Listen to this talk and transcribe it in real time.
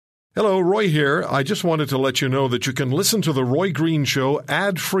Hello, Roy here. I just wanted to let you know that you can listen to The Roy Green Show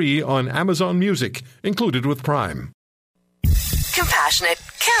ad-free on Amazon Music, included with Prime. Compassionate,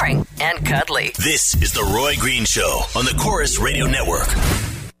 caring, and cuddly. This is The Roy Green Show on the Chorus Radio Network.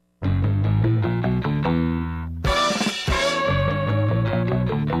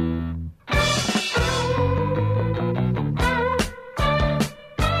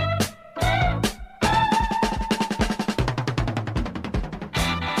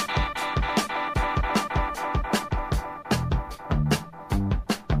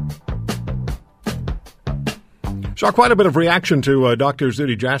 Saw quite a bit of reaction to Dr.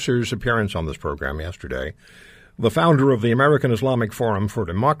 Zuhdi Jasser's appearance on this program yesterday. The founder of the American Islamic Forum for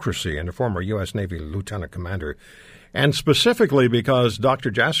Democracy and a former U.S. Navy lieutenant commander. And specifically because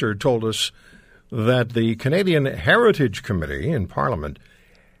Dr. Jasser told us that the Canadian Heritage Committee in Parliament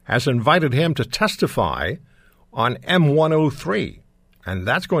has invited him to testify on M103. And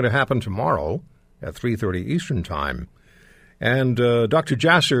that's going to happen tomorrow at 3:30 Eastern Time. And Dr.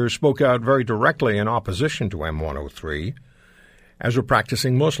 Jasser spoke out very directly in opposition to M103 as a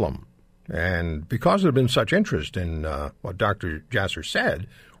practicing Muslim. And because there had been such interest in what Dr. Jasser said,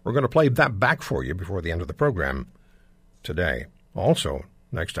 we're going to play that back for you before the end of the program today. Also,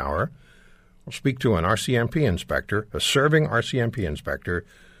 next hour, we'll speak to an RCMP inspector, a serving RCMP inspector,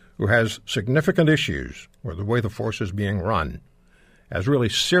 who has significant issues with the way the force is being run, has really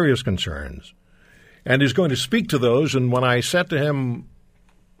serious concerns. And he's going to speak to those, and when I said to him,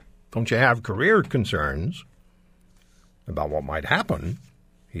 don't you have career concerns about what might happen,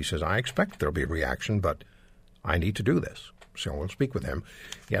 he says, I expect there'll be a reaction, but I need to do this. So we'll speak with him.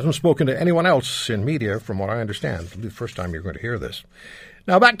 He hasn't spoken to anyone else in media, from what I understand. It'll be the first time you're going to hear this.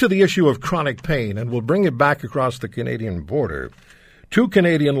 Now back to the issue of chronic pain, and we'll bring it back across the Canadian border. 2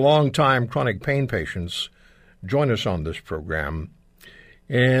 Canadian long-time chronic pain patients join us on this program.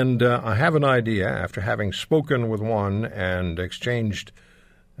 And I have an idea, after having spoken with one and exchanged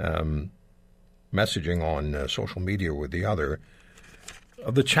messaging on social media with the other,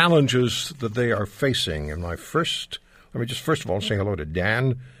 of the challenges that they are facing. And let me just first of all say hello to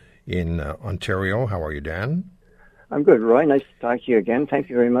Dan in Ontario. How are you, Dan? I'm good, Roy. Nice to talk to you again. Thank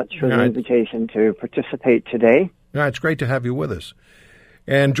you very much for the invitation to participate today. Yeah, it's great to have you with us.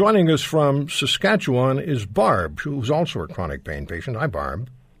 And joining us from Saskatchewan is Barb, who's also a chronic pain patient. Hi,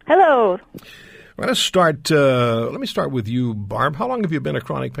 Barb. Hello. Let me start with you, Barb. How long have you been a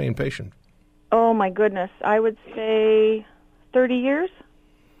chronic pain patient? Oh, my goodness. I would say 30 years.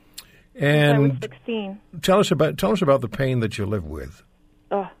 And I was 16. Tell us about the pain that you live with.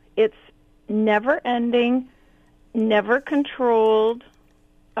 Oh, it's never ending, never controlled.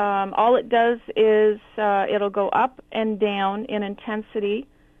 All it does is it'll go up and down in intensity.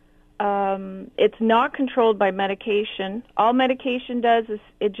 It's not controlled by medication. All medication does is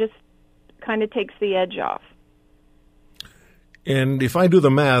it just kind of takes the edge off. And if I do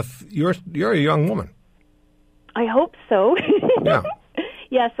the math, you're a young woman. I hope so. Yeah.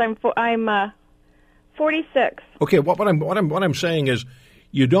 Yes, I'm 46. Okay. What I'm saying is,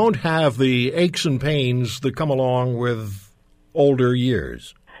 you don't have the aches and pains that come along with older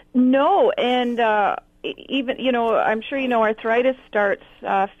years. No, and even, I'm sure arthritis starts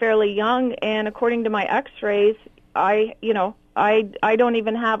fairly young, and according to my x-rays, I don't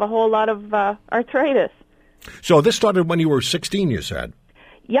even have a whole lot of arthritis. So this started when you were 16, you said?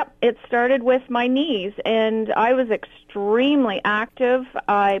 Yep, it started with my knees, and I was extremely active.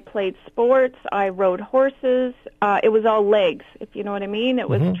 I played sports, I rode horses. It was all legs, if you know what I mean. It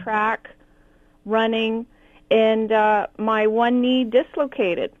was track, running, and my one knee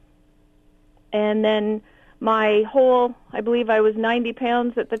dislocated. And then my whole, I believe I was 90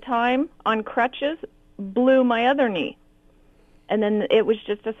 pounds at the time, on crutches, blew my other knee. And then it was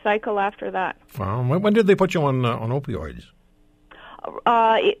just a cycle after that. Wow. When did they put you on opioids?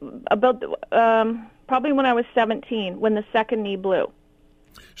 Probably when I was 17, when the second knee blew.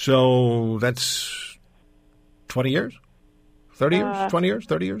 So that's 20 years? 30 years? 20 years?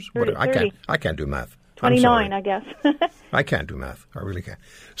 30 years? 30. I can't do math. 29, I guess. I can't do math. I really can't.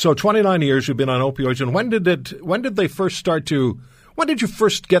 So 29 years you've been on opioids. And when did they first start to, when did you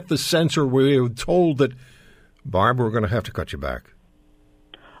first get the sense, or were you told that, Barb, we're going to have to cut you back?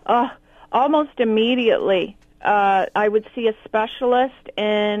 Almost immediately. I would see a specialist,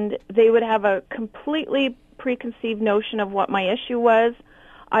 and they would have a completely preconceived notion of what my issue was.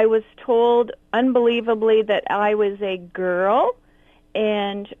 I was told, unbelievably, that I was a girl,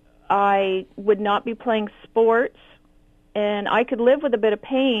 and I would not be playing sports, and I could live with a bit of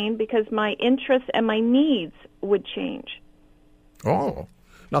pain because my interests and my needs would change. Oh,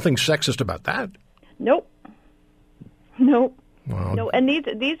 nothing sexist about that. Nope. Wow. No, and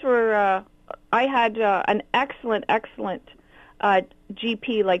these were I had an excellent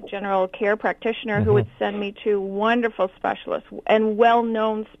GP, like general care practitioner, who would send me to wonderful specialists and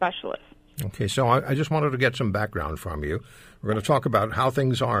well-known specialists. Okay, so I just wanted to get some background from you. We're going to talk about how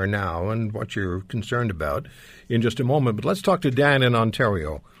things are now and what you're concerned about in just a moment. But let's talk to Dan in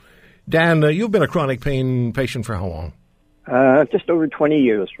Ontario. Dan, you've been a chronic pain patient for how long? Just over 20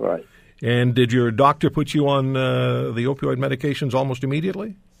 years, right. And did your doctor put you on the opioid medications almost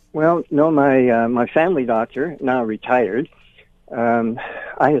immediately? Well, no, my family doctor, now retired, I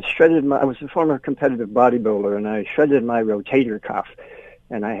was a former competitive bodybuilder, and I shredded my rotator cuff.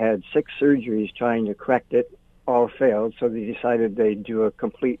 And I had 6 surgeries trying to correct it. All failed, so they decided they'd do a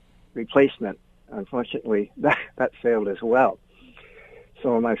complete replacement. Unfortunately, that failed as well.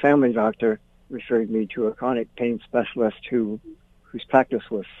 So my family doctor referred me to a chronic pain specialist whose practice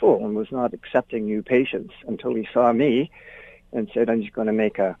was full and was not accepting new patients until he saw me and said, "I'm just going to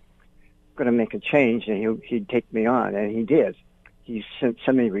make a change, and he'd take me on." And he did. He's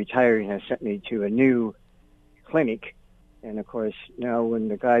semi-retired and has sent me to a new clinic. And of course, now when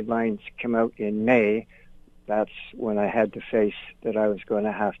the guidelines come out in May, that's when I had to face that I was going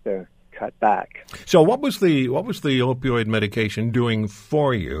to have to cut back. So what was the opioid medication doing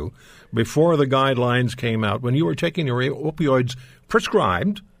for you before the guidelines came out? When you were taking your opioids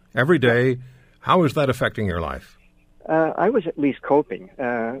prescribed every day, how was that affecting your life? I was at least coping.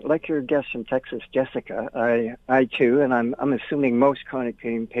 Like your guest from Texas, Jessica, I too, and I'm assuming most chronic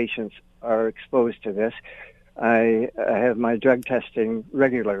pain patients are exposed to this. I have my drug testing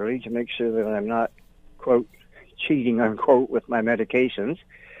regularly to make sure that I'm not, quote, cheating, unquote, with my medications.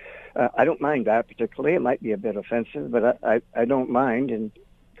 I don't mind that particularly. It might be a bit offensive, but I don't mind, and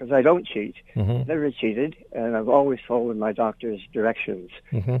because I don't cheat. Never cheated, and I've always followed my doctor's directions.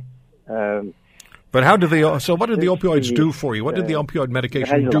 But what did the opioids do for you? What did the opioid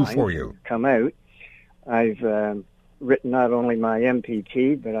medication do for you? Come out. I've written not only my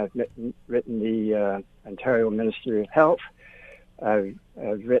MPT, but I've written the Ontario Ministry of Health. I've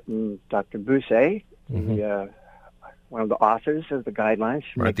written Dr. Bousset, one of the authors of the guidelines.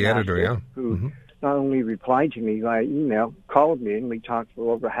 Right, the editor, yeah. Who not only replied to me via email, called me, and we talked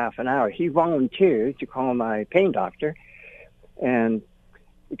for over half an hour. He volunteered to call my pain doctor and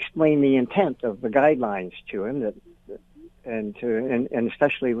explain the intent of the guidelines to him, and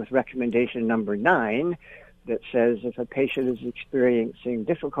especially with recommendation number 9, that says if a patient is experiencing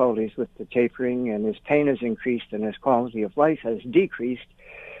difficulties with the tapering and his pain has increased and his quality of life has decreased,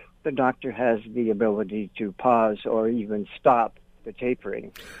 the doctor has the ability to pause or even stop the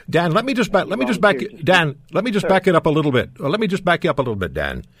tapering. Dan, let me just back it up a little bit. Let me just back you up a little bit,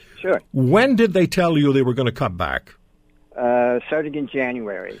 Dan. Sure. When did they tell you they were going to cut back? Starting in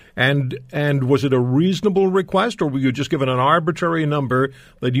January. And was it a reasonable request, or were you just given an arbitrary number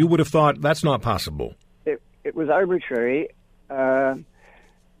that you would have thought that's not possible? It was arbitrary. I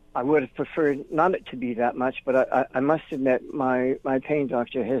would have preferred not it to be that much, but I must admit my pain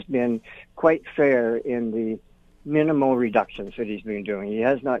doctor has been quite fair in the minimal reductions that he's been doing. He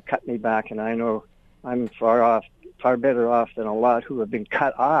has not cut me back, and I know I'm far better off than a lot who have been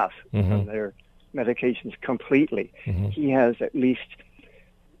cut off from their medications completely. He has at least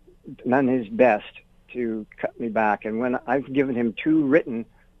done his best to cut me back, and when I've given him 2 written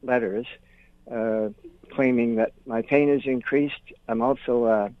letters claiming that my pain has increased, I'm also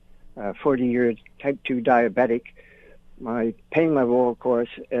a 40-year type 2 diabetic. My pain level, of course,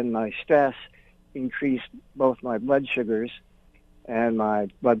 and my stress increased both my blood sugars and my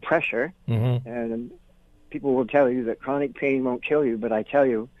blood pressure. And people will tell you that chronic pain won't kill you, but I tell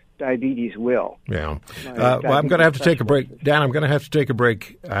you, diabetes will. Yeah. Well, I'm going to have to take a break. Dan, I'm going to have to take a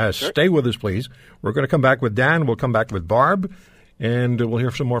break. Sure. Stay with us, please. We're going to come back with Dan. We'll come back with Barb, and we'll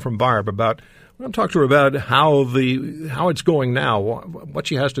hear some more from Barb about. I'm going to talk to her about how it's going now, what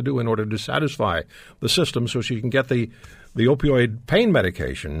she has to do in order to satisfy the system so she can get the opioid pain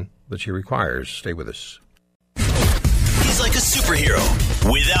medication that she requires. Stay with us. He's like a superhero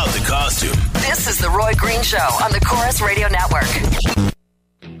without the costume. This is the Roy Green Show on the Chorus Radio Network.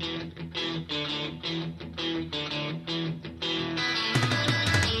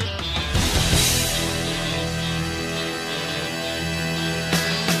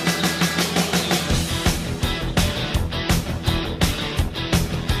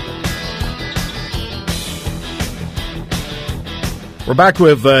 We're back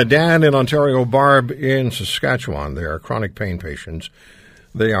with Dan in Ontario, Barb in Saskatchewan. They are chronic pain patients.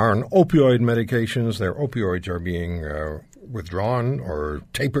 They are on opioid medications. Their opioids are being withdrawn or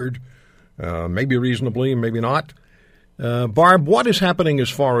tapered, maybe reasonably, maybe not. Barb, what is happening as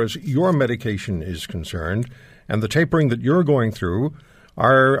far as your medication is concerned, and the tapering that you're going through,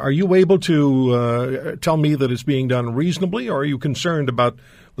 are you able to tell me that it's being done reasonably, or are you concerned about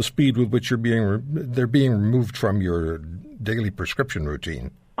the speed with which they're being removed from your daily prescription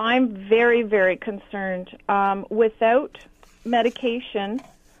routine? I'm very, very concerned. Without medication,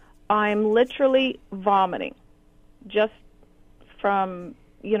 I'm literally vomiting. Just from,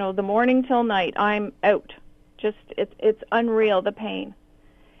 the morning till night, I'm out. Just, it's unreal, the pain.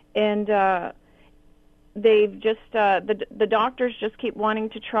 And they've just, the doctors just keep wanting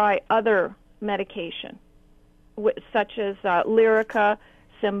to try other medication, such as Lyrica,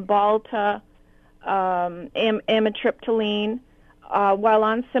 Cymbalta, amitriptyline. While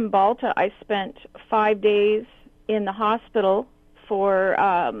on Cymbalta, I spent 5 days in the hospital for,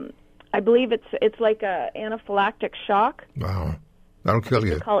 I believe it's like a anaphylactic shock. Wow, that'll kill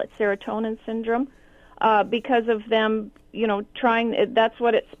you. They call it serotonin syndrome, because of them, trying. That's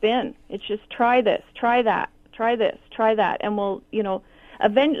what it's been. It's just try this, try that, try this, try that, and we'll,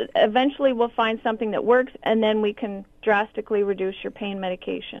 eventually we'll find something that works, and then we can drastically reduce your pain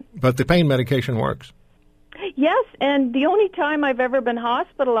medication. But the pain medication works. Yes, and the only time I've ever been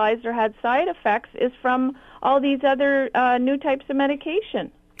hospitalized or had side effects is from all these other new types of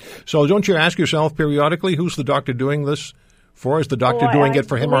medication. So don't you ask yourself periodically, who's the doctor doing this for? Is the doctor doing it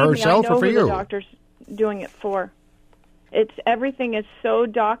for him or herself, or for you? I know who the doctor's doing it for. Everything is so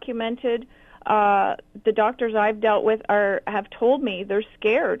documented. The doctors I've dealt with have told me they're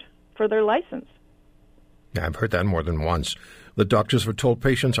scared for their license. Yeah, I've heard that more than once. The doctors have told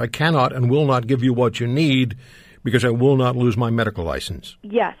patients, I cannot and will not give you what you need because I will not lose my medical license.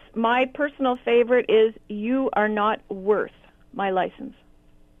 Yes. My personal favorite is, you are not worth my license.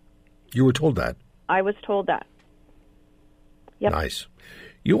 You were told that? I was told that. Yep. Nice.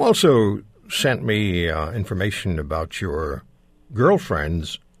 You also sent me information about your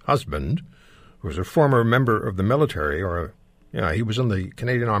girlfriend's husband, who was a former member of the military, he was in the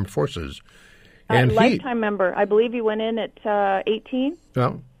Canadian Armed Forces. And lifetime member. I believe he went in at 18.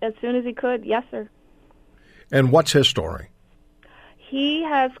 Well, as soon as he could. Yes, sir. And what's his story? He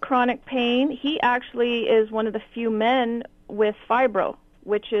has chronic pain. He actually is one of the few men with fibro,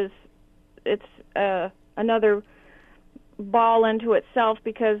 which is another ball into itself,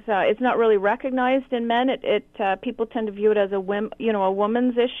 because it's not really recognized in men. People tend to view it as a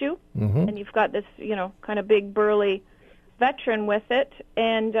woman's issue, and you've got this kind of big burly veteran with it,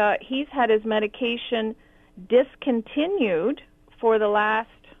 and he's had his medication discontinued for the last,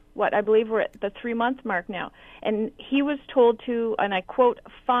 I believe we're at the 3-month mark now, and he was told to, and I quote,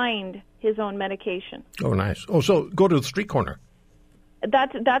 find his own medication. Oh, nice. Oh, so go to the street corner.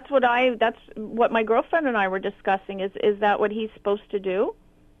 That's what my girlfriend and I were discussing. Is that what he's supposed to do?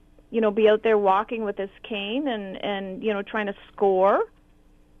 Be out there walking with his cane and trying to score.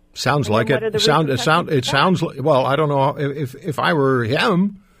 Sounds like it. It sounds like, well, I don't know if I were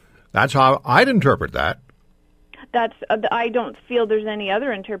him, that's how I'd interpret that. I don't feel there's any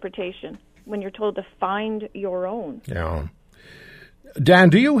other interpretation when you're told to find your own. Yeah. Dan,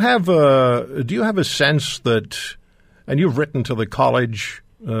 do you have a sense that, and you've written to the College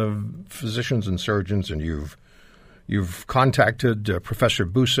of Physicians and Surgeons, and you've contacted Professor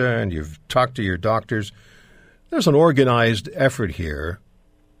Busa, and you've talked to your doctors. There's an organized effort here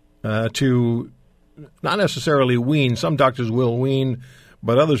to not necessarily wean. Some doctors will wean,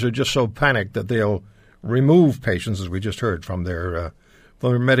 but others are just so panicked that they'll remove patients, as we just heard, from their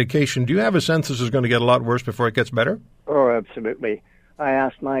medication. Do you have a sense this is going to get a lot worse before it gets better? Oh, absolutely. I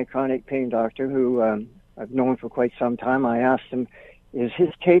asked my chronic pain doctor, who I've known for quite some time, I asked him, is his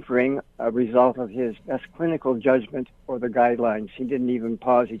tapering a result of his best clinical judgment or the guidelines? He didn't even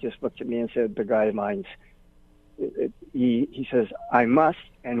pause. He just looked at me and said, the guidelines. He says, I must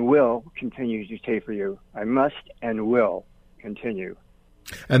and will continue to taper you. I must and will continue.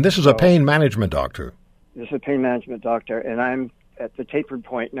 And this is a pain management doctor. This is a pain management doctor, and I'm at the tapered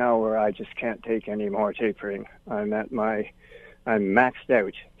point now where I just can't take any more tapering. I'm maxed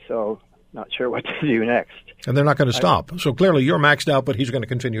out, so not sure what to do next. And they're not going to stop. So clearly you're maxed out, but he's going to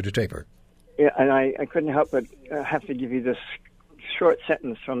continue to taper. Yeah, and I couldn't help but have to give you this short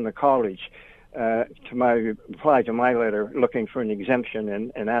sentence from the college. To my reply to my letter, looking for an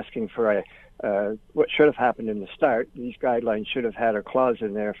exemption and asking for what should have happened in the start. These guidelines should have had a clause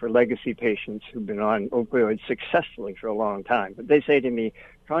in there for legacy patients who've been on opioids successfully for a long time. But they say to me,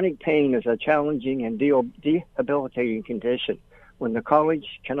 chronic pain is a challenging and debilitating condition. When the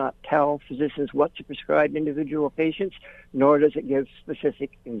college cannot tell physicians what to prescribe individual patients, nor does it give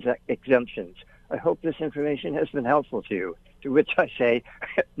specific exemptions. I hope this information has been helpful to you. To which I say,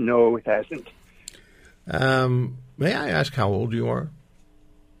 no, it hasn't. May I ask how old you are?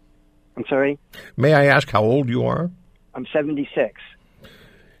 I'm sorry? May I ask how old you are? I'm 76.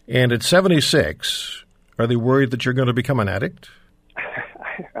 And at 76, are they worried that you're going to become an addict?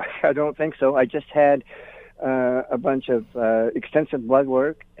 I don't think so. I just had a bunch of extensive blood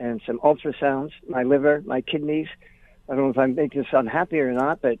work and some ultrasounds, my liver, my kidneys. I don't know if I'm making this unhappy or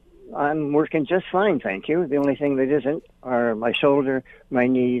not, but I'm working just fine, thank you. The only thing that isn't are my shoulder, my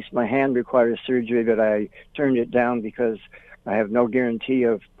knees. My hand requires surgery, but I turned it down because I have no guarantee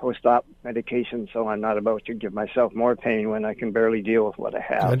of post-op medication, so I'm not about to give myself more pain when I can barely deal with what I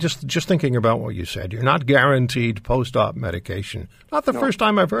have. Just thinking about what you said, you're not guaranteed post-op medication. Not the first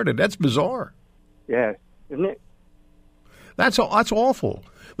time I've heard it. That's bizarre. Yeah, isn't it? That's awful,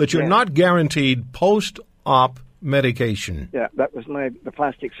 that you're not guaranteed post-op medication. Yeah, that was the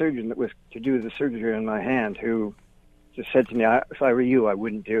plastic surgeon that was to do the surgery on my hand who just said to me, if I were you, I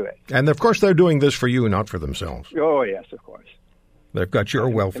wouldn't do it. And, of course, they're doing this for you, not for themselves. Oh, yes, of course. They've got your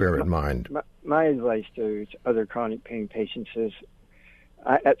welfare in mind. My advice to other chronic pain patients is,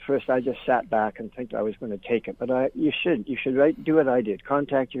 at first I just sat back and think I was going to take it, but you should do what I did.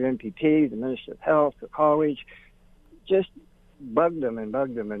 Contact your MPP, the Minister of Health, the college. Just bug them and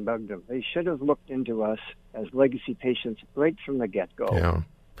bug them and bug them. They should have looked into us as legacy patients right from the get-go. Yeah.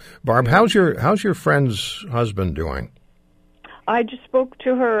 Barb, how's your friend's husband doing? I just spoke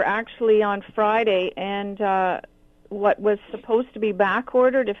to her actually on Friday, and what was supposed to be back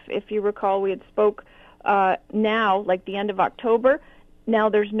ordered, if you recall, we had spoke now, like the end of October. Now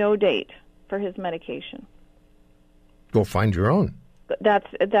there's no date for his medication. Go find your own. That's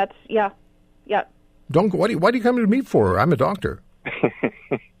yeah. Don't. What do you come to me for? I'm a doctor.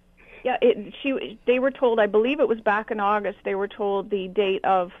 Yeah, they were told. I believe it was back in August. They were told the date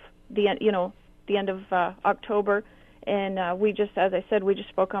of the end of October, and we just, as I said, we just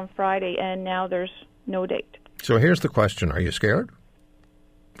spoke on Friday, and now there's no date. So here's the question: are you scared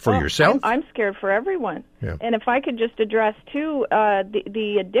for yourself? I'm scared for everyone. Yeah. And if I could just address too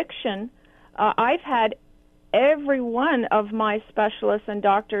the addiction, I've had every one of my specialists and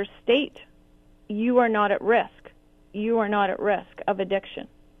doctors state, you are not at risk. You are not at risk of addiction.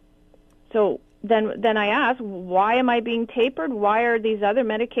 So then I ask, why am I being tapered? Why are these other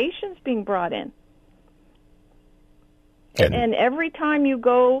medications being brought in? And every time you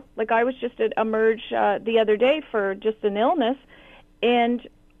go, like I was just at Emerge the other day for just an illness, and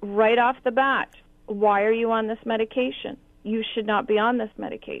right off the bat, why are you on this medication? You should not be on this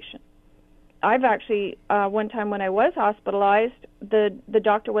medication. I've actually, one time when I was hospitalized, the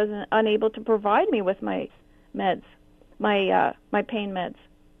doctor was unable to provide me with my meds, my pain meds.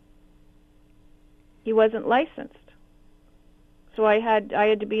 He wasn't licensed. So I had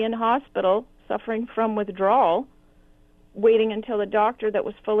to be in hospital suffering from withdrawal, waiting until a doctor that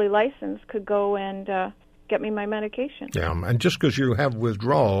was fully licensed could go and get me my medication. Yeah, and just because you have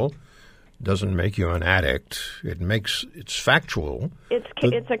withdrawal doesn't make you an addict. It's factual.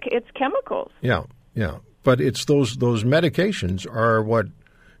 It's chemicals. Yeah. But it's those medications are what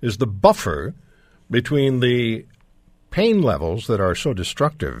is the buffer between the pain levels that are so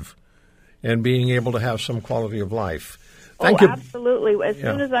destructive and being able to have some quality of life. Thank you. Absolutely. As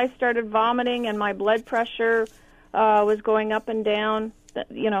soon as I started vomiting and my blood pressure was going up and down,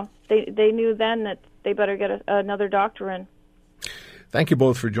 they knew then that they better get another doctor in. Thank you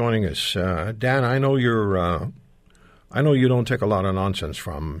both for joining us, Dan. I know you don't take a lot of nonsense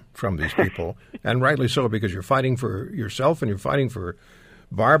from these people, and rightly so, because you're fighting for yourself and you're fighting for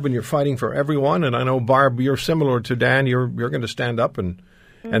Barb and you're fighting for everyone. And I know, Barb, you're similar to Dan. You're going to stand up and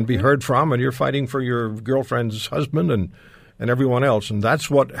be heard from, and you're fighting for your girlfriend's husband and everyone else. And that's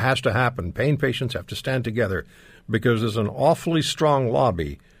what has to happen. Pain patients have to stand together because there's an awfully strong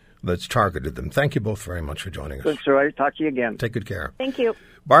lobby that's targeted them. Thank you both very much for joining us. Thanks, Roy. Talk to you again. Take good care. Thank you.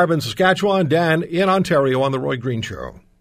 Barb in Saskatchewan, Dan in Ontario on The Roy Green Show.